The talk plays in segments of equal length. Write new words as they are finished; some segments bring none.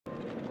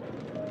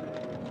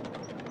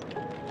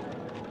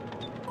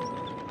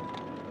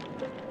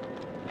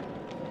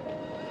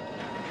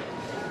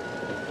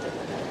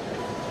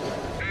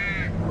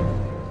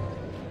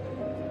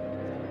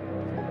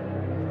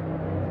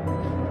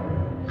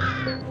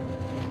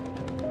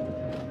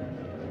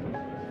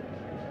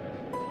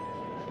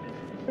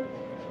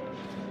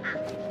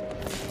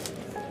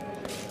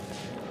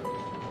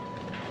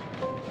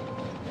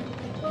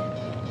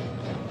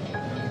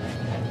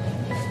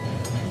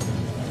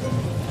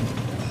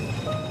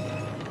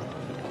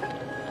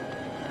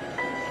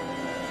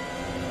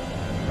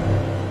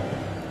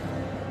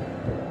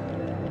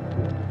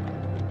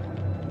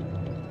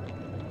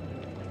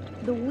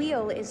The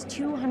wheel is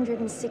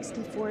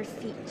 264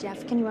 feet,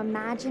 Jeff. Can you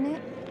imagine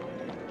it?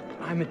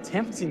 I'm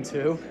attempting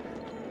to.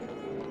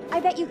 I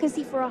bet you can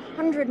see for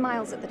 100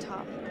 miles at the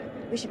top.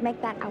 We should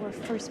make that our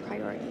first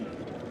priority.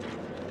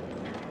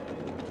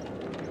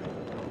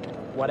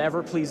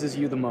 Whatever pleases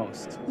you the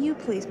most. You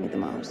please me the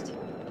most.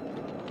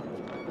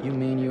 You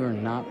mean you are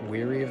not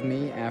weary of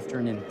me after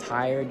an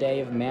entire day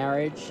of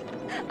marriage?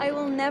 I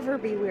will never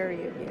be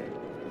weary of you.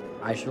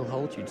 I shall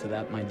hold you to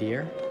that, my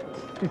dear.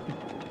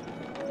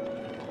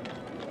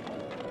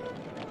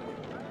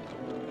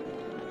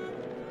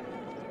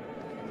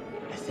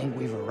 I think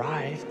we've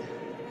arrived.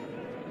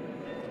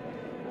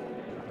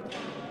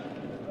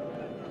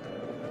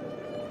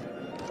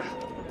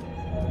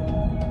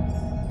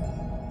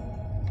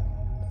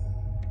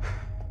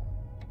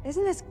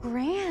 Isn't this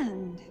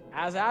grand?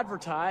 As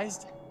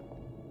advertised.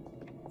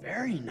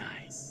 Very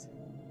nice.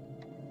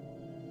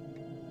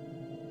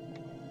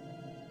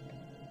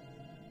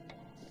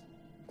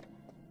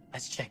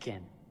 Let's check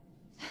in.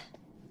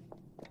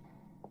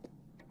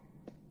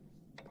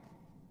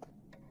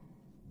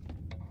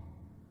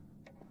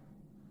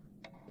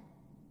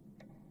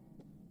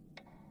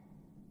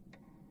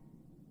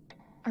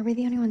 Are we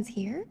the only ones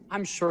here?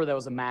 I'm sure there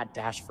was a mad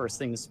dash first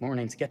thing this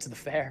morning to get to the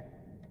fair.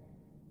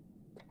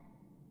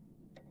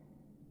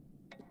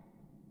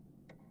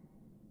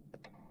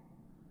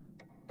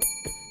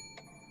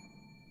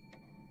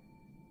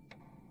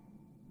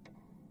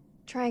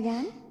 Try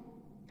again?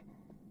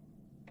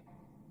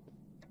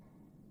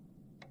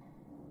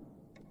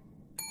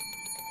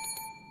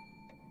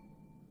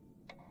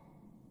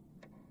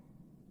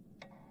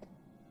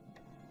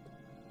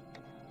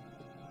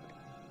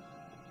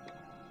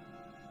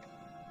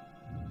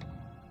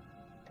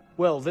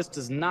 Well, this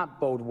does not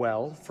bode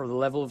well for the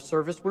level of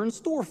service we're in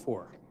store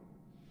for.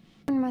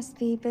 One must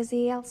be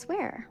busy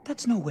elsewhere.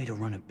 That's no way to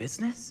run a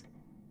business.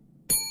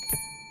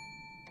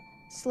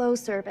 Slow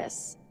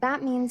service.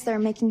 That means they're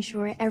making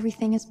sure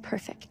everything is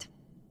perfect.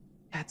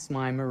 That's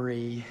my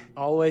Marie.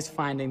 Always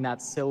finding that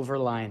silver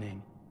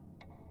lining.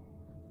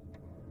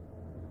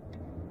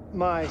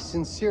 My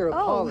sincere Oh.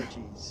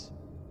 apologies.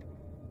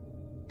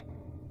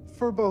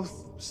 For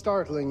both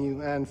startling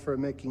you and for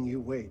making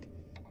you wait.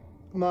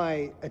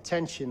 My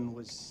attention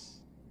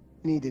was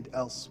needed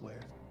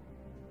elsewhere.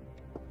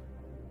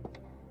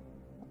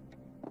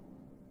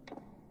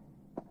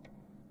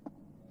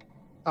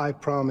 I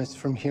promise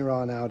from here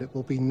on out it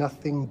will be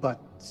nothing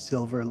but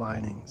silver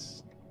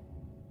linings.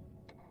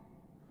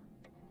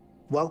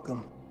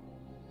 Welcome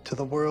to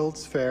the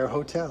World's Fair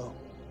Hotel.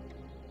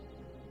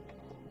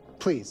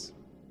 Please,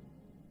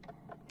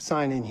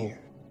 sign in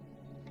here.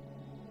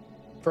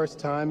 First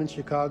time in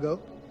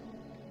Chicago?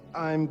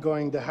 I'm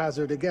going to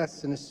hazard a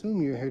guess and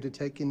assume you're here to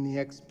take in the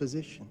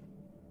exposition.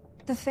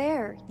 The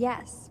fair,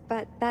 yes,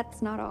 but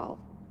that's not all.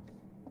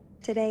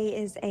 Today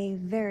is a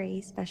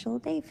very special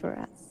day for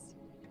us.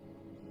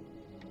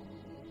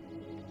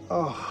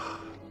 Oh,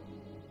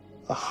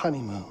 a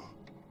honeymoon.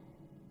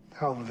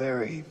 How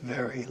very,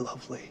 very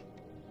lovely.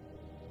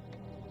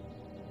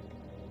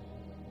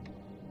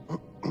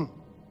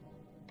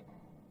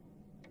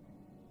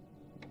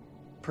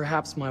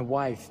 Perhaps my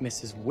wife,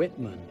 Mrs.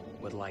 Whitman,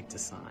 would like to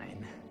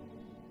sign.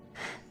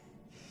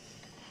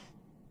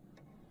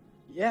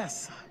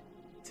 Yes,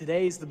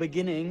 today's the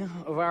beginning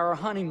of our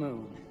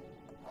honeymoon.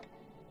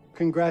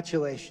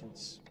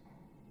 Congratulations.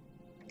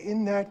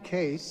 In that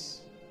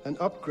case, an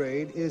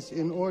upgrade is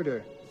in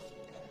order.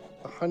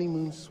 A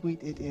honeymoon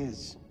suite it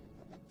is.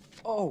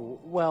 Oh,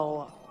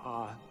 well,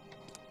 are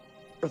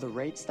the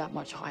rates that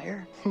much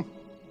higher? I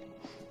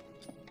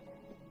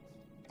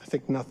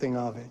think nothing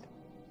of it.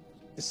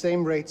 The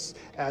same rates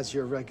as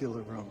your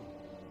regular room.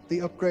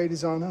 The upgrade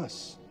is on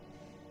us.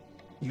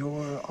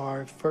 You're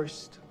our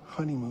first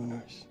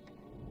honeymooners.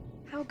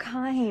 How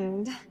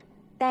kind.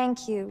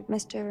 Thank you,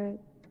 Mr.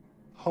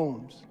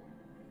 Holmes.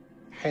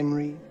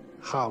 Henry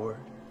Howard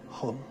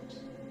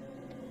Holmes.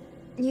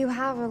 You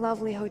have a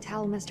lovely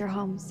hotel, Mr.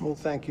 Holmes. Well,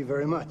 thank you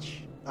very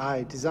much.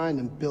 I designed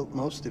and built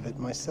most of it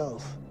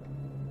myself.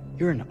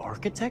 You're an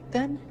architect,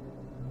 then?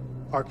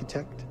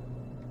 Architect,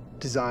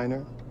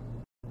 designer,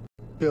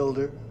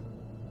 builder,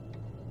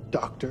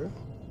 doctor,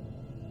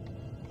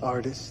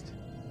 artist.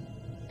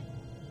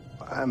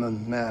 I'm a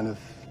man of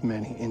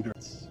many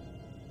interests.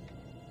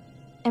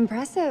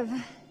 Impressive.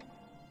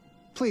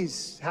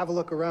 Please have a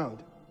look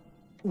around.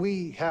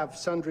 We have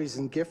sundries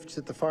and gifts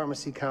at the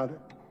pharmacy counter.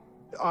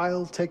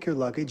 I'll take your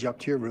luggage up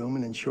to your room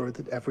and ensure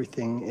that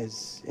everything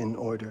is in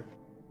order.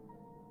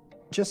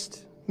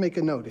 Just make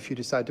a note if you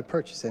decide to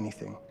purchase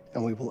anything,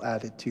 and we will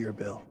add it to your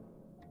bill.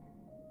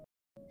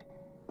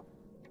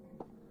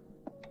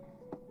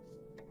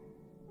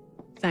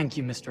 Thank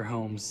you, Mr.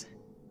 Holmes.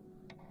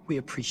 We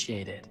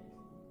appreciate it.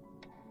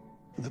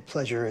 The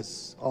pleasure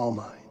is all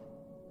mine.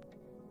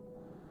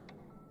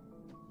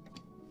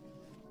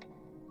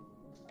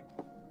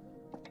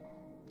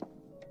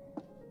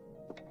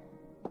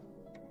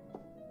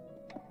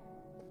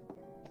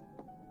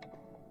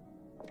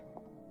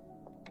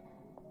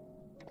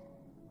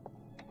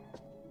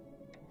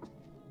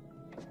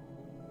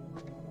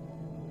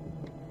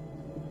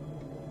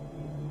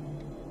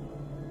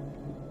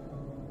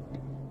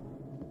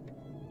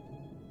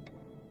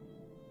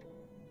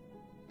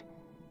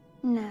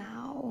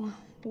 Now,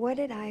 what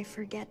did I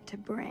forget to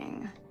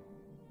bring?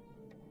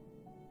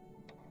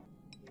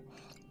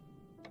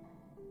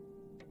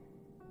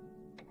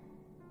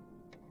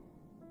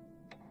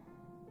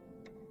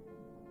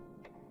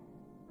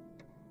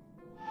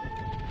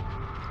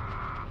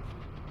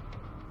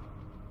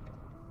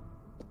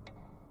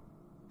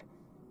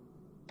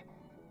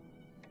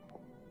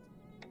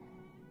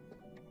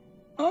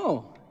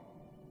 Oh,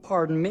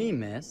 pardon me,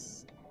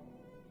 miss.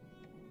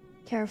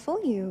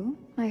 Careful you.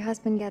 My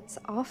husband gets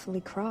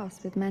awfully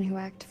cross with men who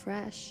act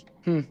fresh.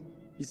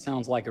 He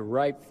sounds like a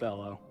ripe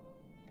fellow.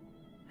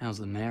 How's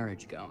the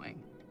marriage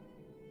going?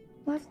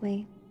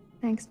 Lovely.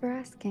 Thanks for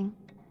asking.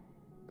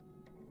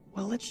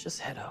 Well, let's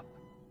just head up.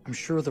 I'm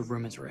sure the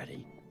room is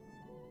ready.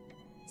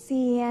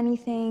 See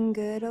anything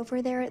good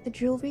over there at the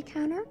jewelry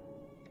counter?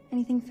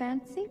 Anything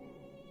fancy?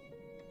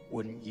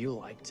 Wouldn't you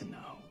like to know?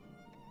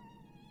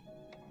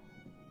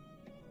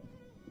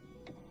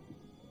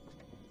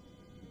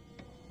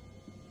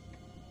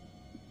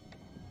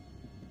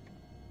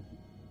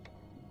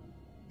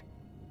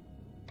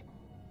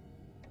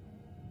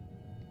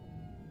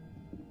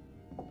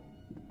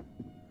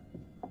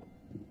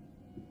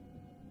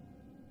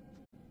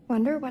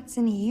 Wonder what's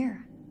in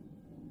here.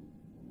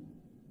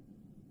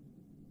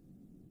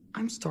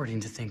 I'm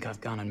starting to think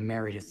I've gone and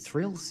married a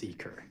thrill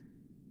seeker.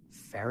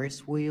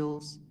 Ferris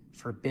wheels,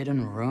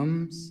 forbidden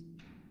rooms.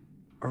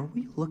 Are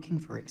we looking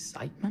for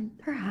excitement?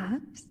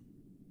 Perhaps.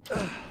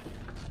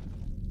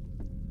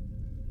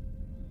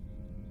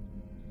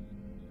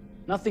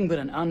 Nothing but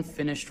an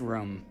unfinished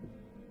room.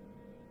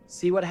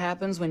 See what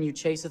happens when you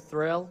chase a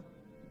thrill?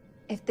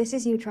 If this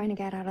is you trying to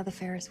get out of the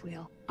Ferris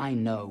wheel. I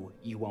know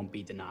you won't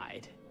be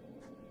denied.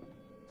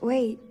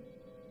 Wait,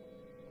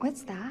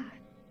 what's that?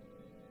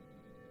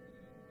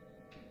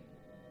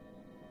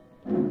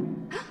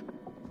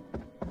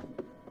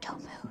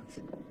 Don't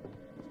move.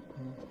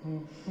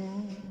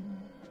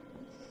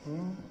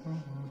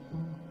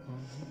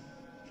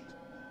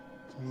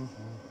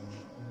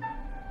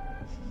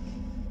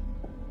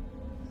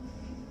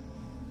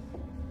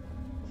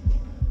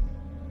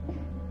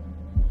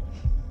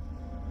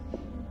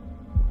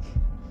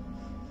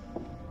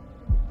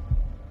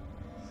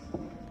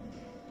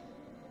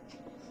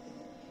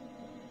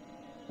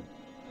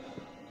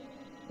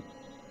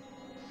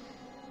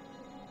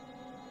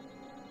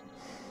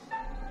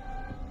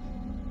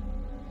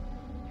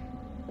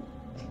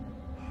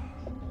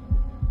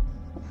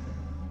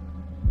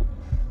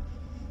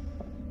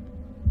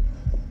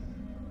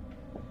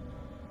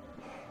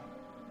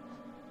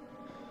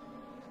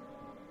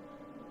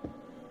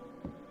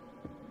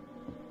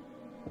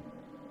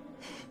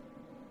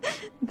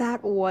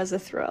 That was a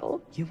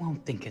thrill. You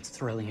won't think it's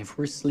thrilling if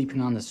we're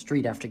sleeping on the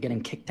street after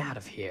getting kicked out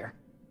of here.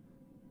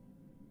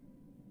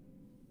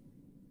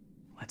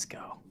 Let's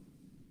go.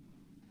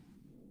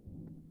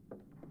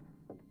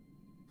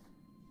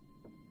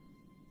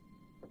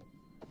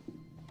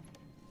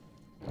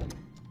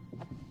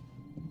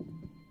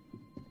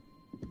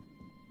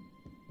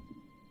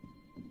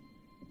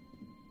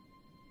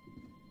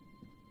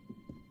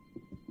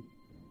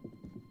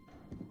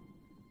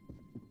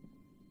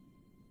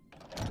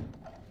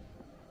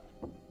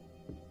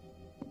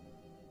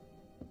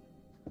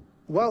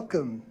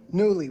 Welcome,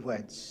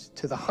 newlyweds,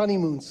 to the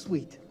honeymoon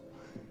suite.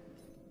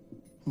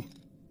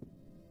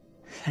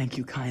 Thank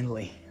you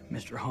kindly,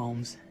 Mr.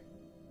 Holmes.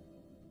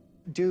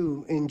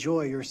 Do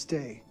enjoy your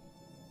stay.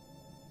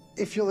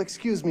 If you'll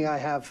excuse me, I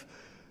have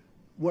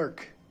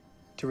work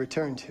to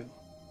return to.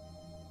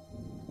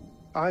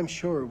 I'm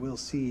sure we'll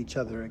see each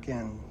other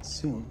again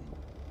soon.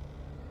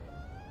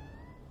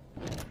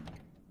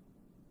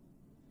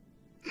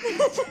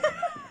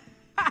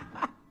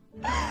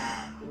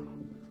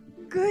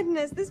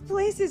 Goodness, this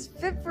place is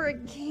fit for a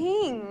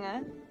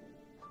king.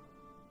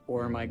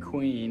 Or my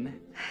queen.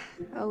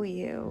 Oh,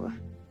 you.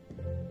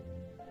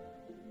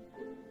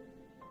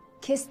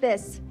 Kiss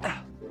this.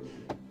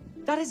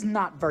 That is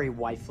not very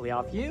wifely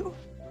of you.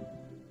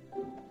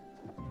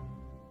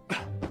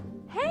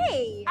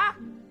 Hey! Ah!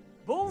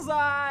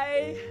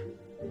 Bullseye!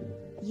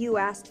 You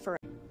asked for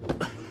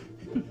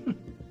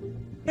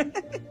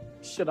it.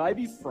 Should I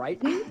be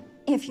frightened?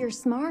 If you're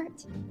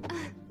smart.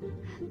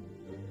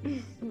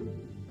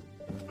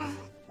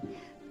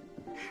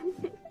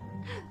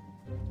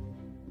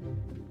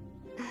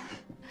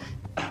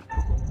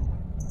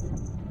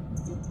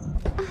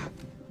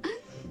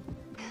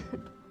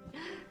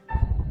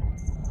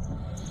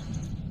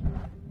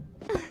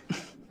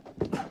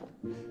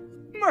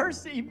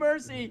 Mercy,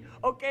 mercy!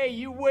 Okay,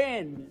 you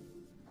win!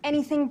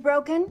 Anything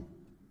broken?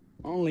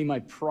 Only my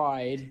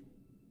pride.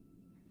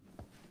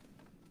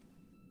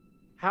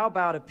 How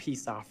about a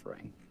peace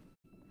offering?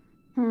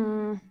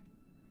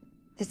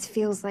 This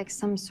feels like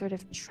some sort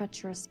of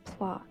treacherous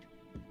plot.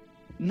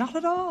 Not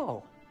at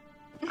all.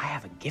 I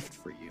have a gift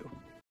for you.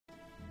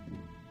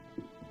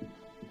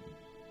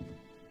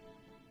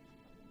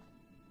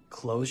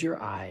 Close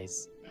your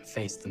eyes and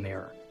face the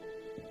mirror.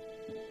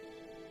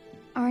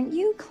 Aren't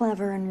you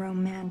clever and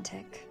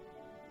romantic?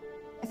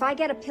 If I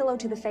get a pillow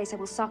to the face, I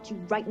will sock you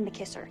right in the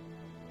kisser.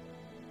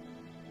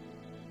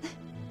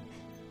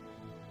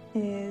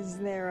 Is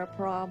there a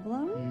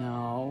problem?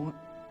 No.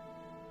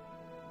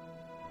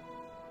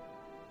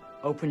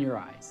 Open your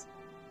eyes.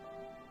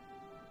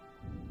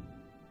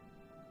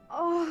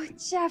 Oh,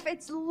 Jeff,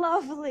 it's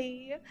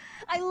lovely.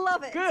 I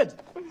love it. Good!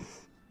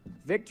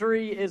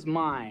 Victory is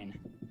mine.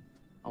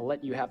 I'll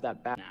let you have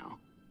that back now.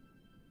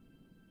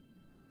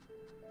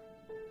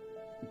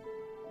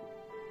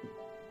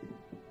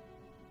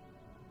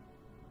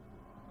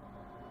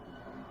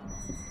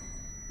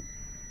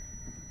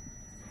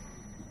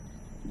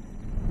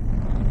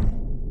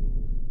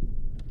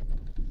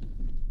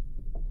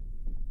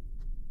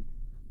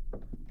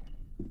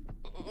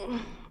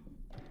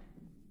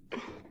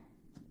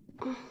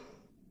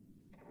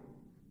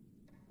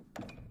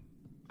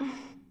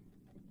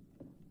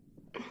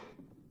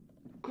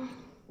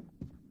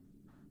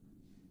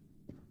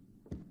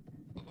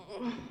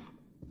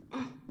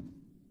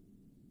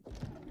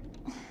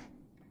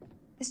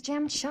 It's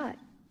jammed shut.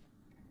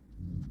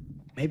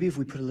 Maybe if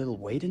we put a little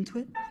weight into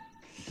it?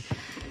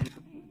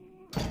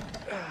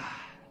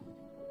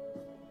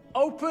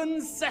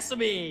 Open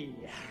sesame!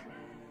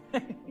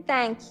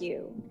 Thank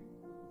you.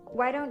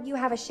 Why don't you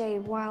have a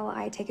shave while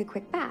I take a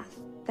quick bath?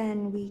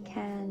 Then we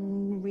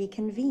can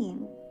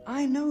reconvene.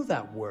 I know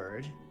that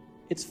word.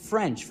 It's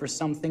French for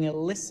something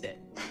illicit.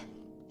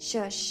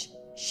 Shush.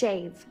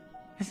 Shave.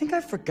 I think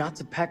I forgot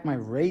to pack my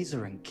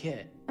razor and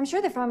kit. I'm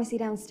sure the pharmacy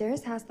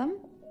downstairs has them.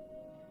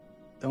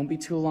 Don't be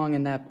too long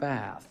in that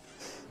bath.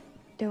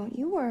 Don't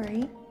you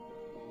worry.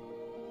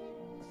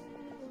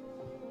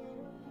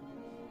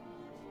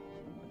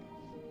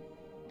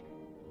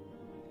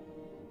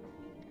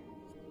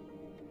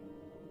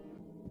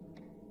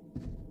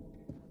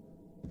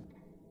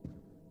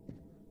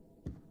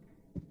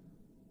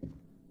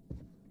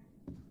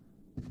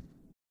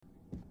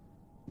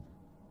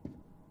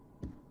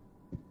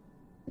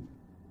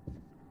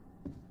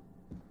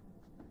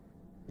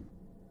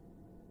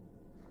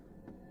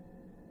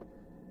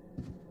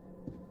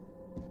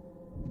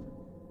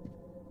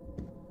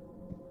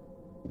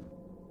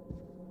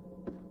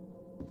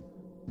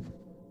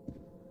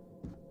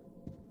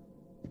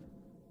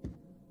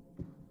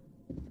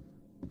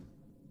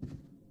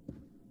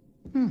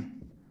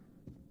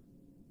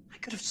 I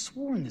could have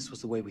sworn this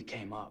was the way we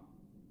came up.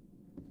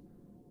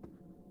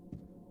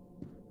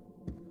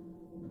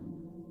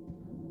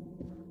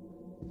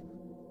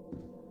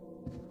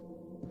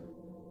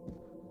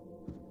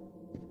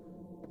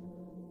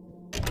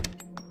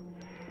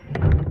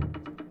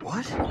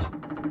 What?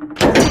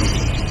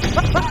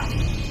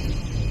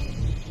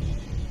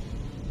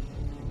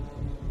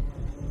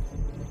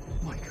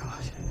 Oh my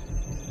God.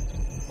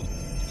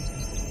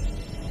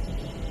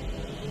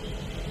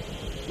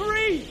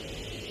 Hurry!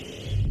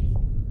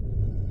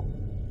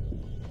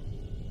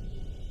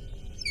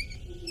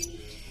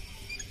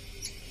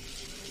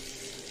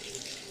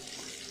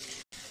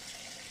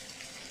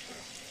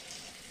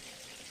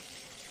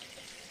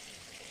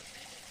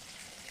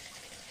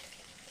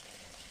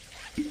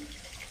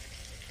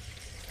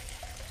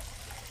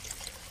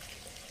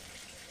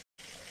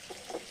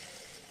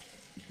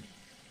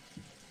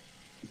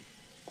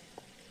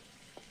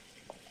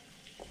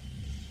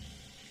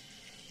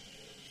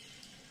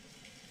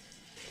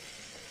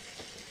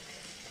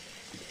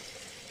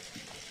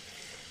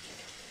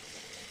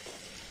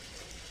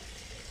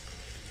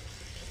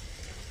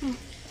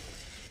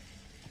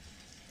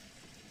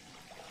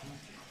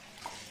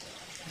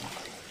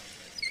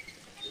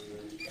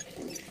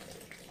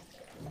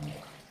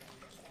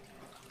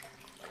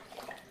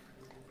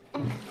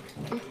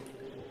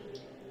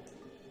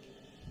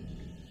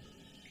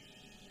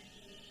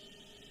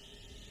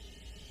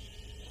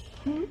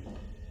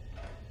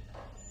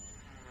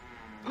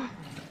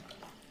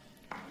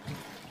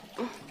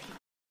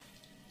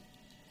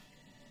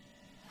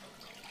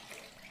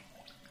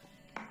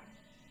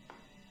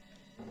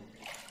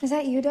 Is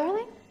that you,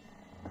 darling?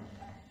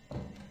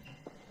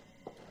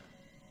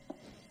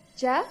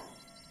 Jeff?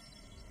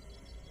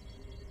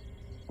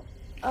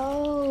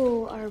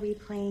 Oh, are we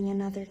playing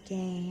another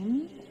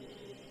game?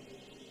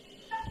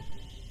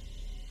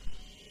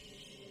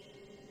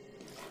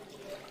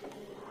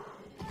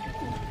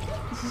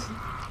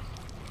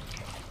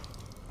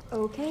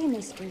 Okay,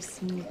 Mr.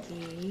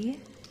 Sneaky.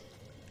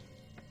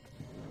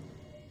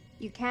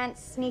 You can't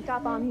sneak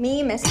up on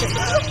me, Mr.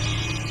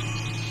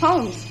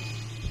 Holmes!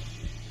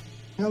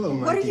 Hello,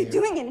 my What are dear. you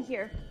doing in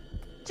here?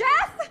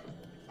 Jeff!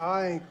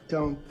 I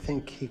don't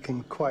think he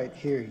can quite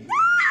hear you.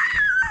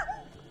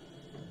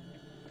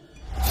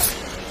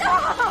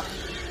 No!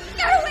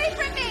 Get away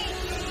from me!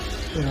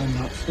 But I'm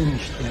not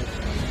finished yet.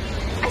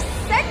 I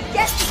said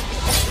get...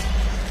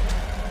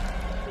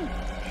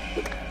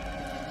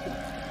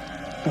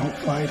 Don't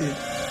fight it.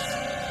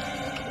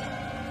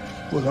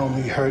 Will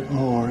only hurt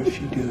more if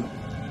you do.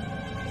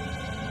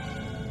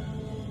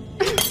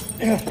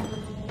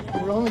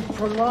 We're only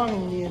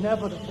prolonging the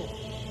inevitable.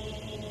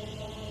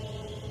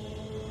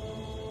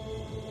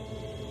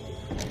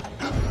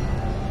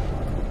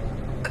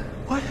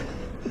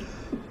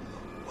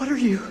 What are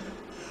you?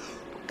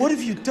 What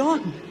have you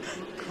done?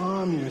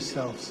 Calm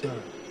yourself, sir.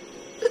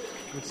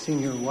 It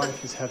seems your wife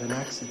has had an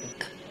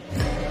accident.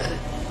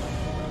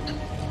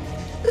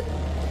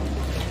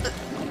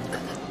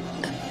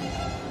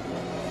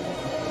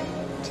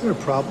 Is there a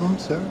problem,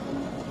 sir?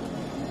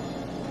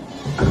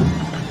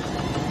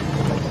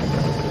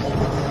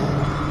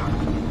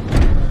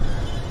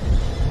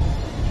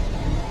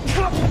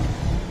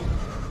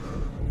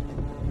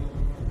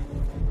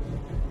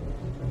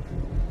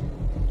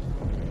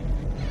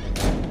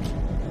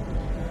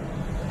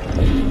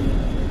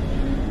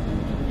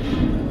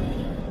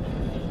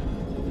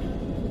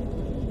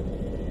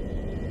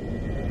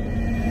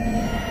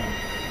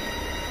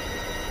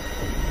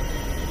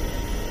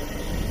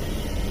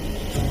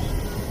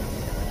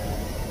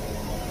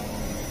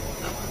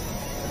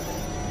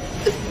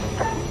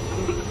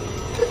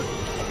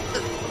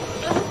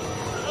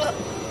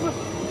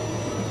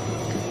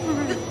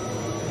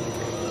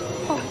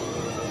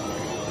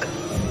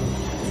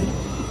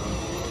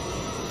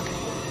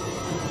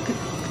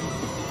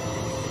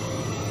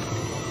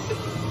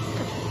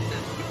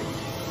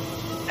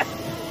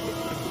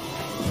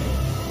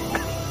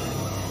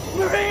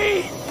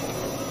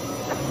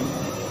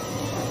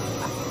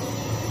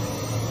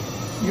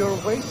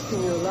 You're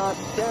wasting your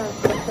last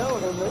chance to tell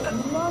him that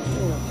you love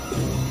him.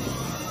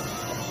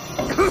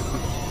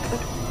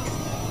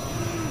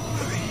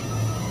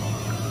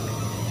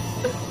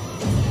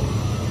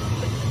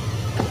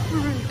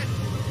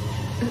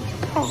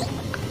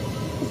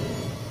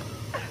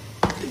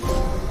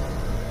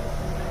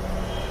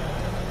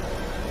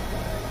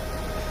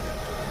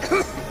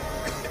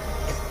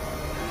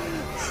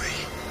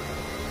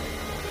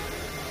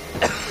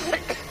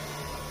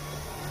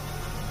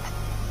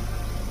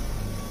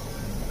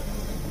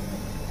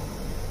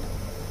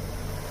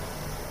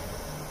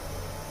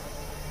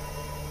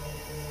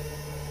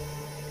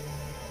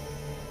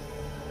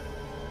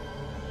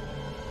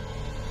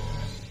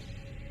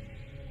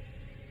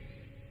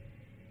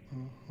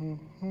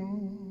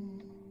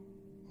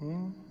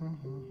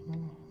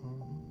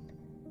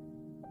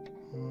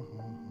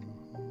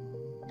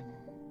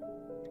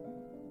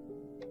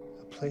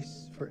 A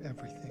place for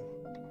everything.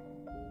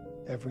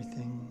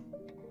 Everything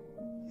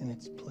in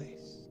its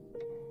place.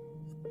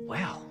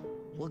 Well,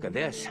 look at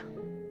this.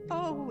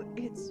 Oh,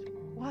 it's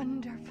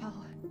wonderful.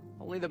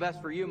 Only the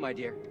best for you, my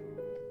dear.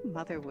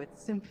 Mother would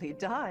simply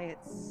die.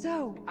 It's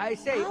so I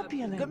say,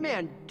 opulent. good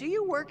man, do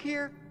you work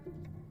here?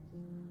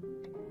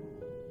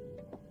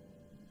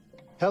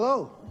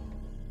 Hello.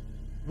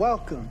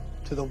 Welcome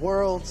to the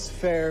World's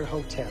Fair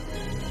Hotel.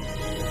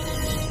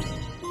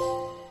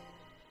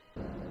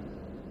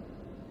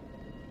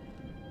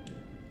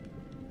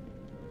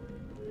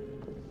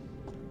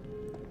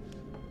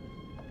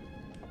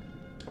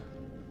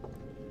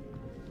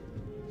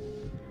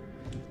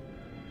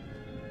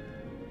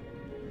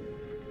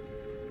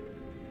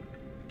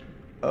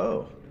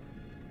 Oh,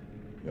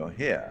 you're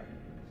here.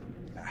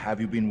 Have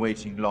you been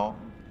waiting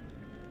long?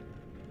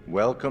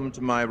 Welcome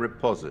to my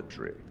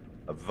repository,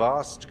 a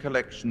vast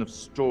collection of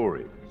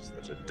stories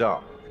that are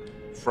dark,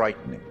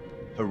 frightening,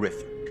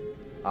 horrific.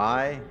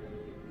 I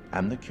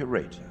am the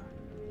curator.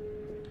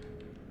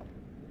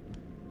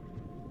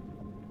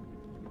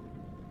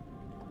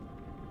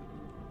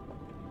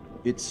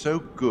 It's so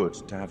good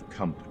to have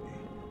company.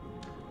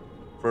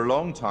 For a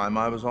long time,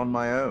 I was on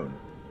my own.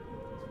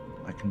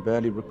 I can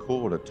barely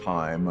recall a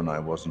time when I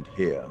wasn't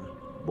here,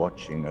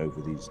 watching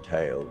over these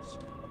tales.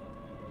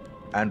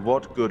 And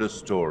what good are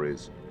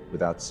stories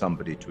without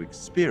somebody to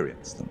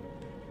experience them?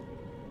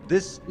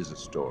 This is a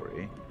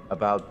story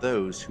about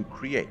those who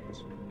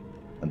create,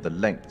 and the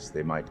lengths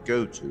they might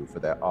go to for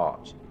their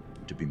art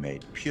to be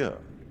made pure.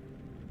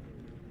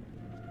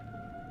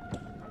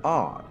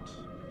 Art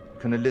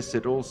can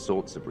elicit all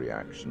sorts of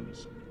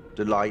reactions.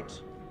 Delight,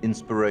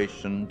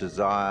 inspiration,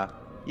 desire,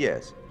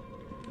 yes,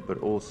 but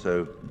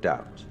also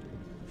doubt,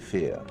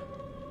 fear,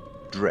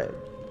 dread.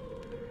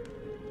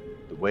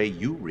 The way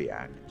you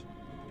react,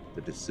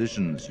 the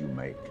decisions you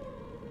make,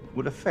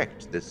 will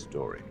affect this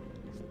story.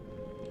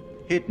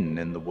 Hidden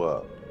in the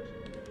world,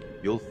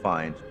 you'll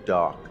find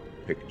dark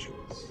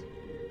pictures.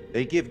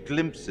 They give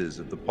glimpses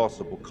of the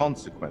possible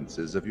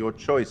consequences of your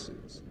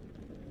choices.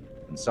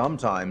 And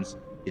sometimes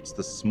it's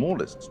the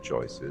smallest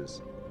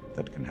choices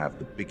that can have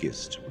the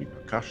biggest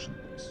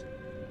repercussions.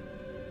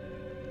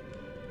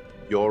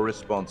 You're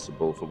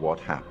responsible for what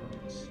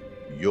happens.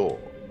 You're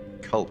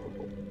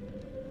culpable.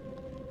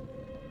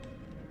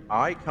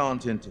 I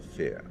can't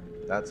interfere.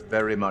 That's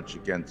very much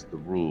against the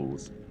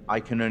rules. I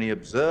can only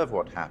observe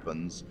what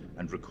happens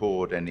and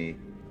record any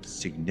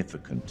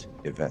significant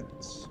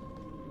events.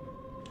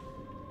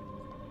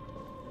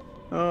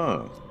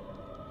 Oh.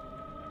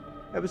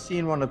 Ever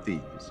seen one of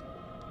these?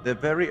 They're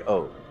very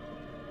old.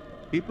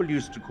 People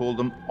used to call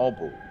them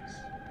obels.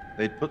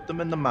 They'd put them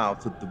in the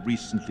mouth of the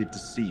recently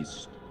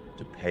deceased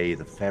to pay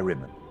the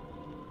ferryman.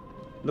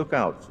 Look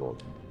out for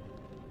them.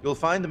 You'll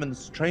find them in the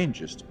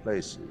strangest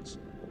places.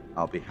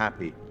 I'll be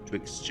happy to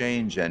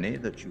exchange any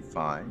that you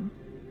find,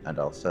 and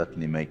I'll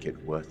certainly make it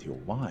worth your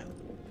while.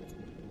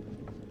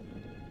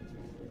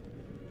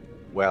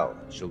 Well,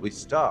 shall we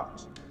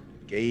start?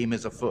 Game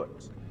is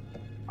afoot.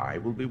 I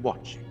will be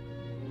watching.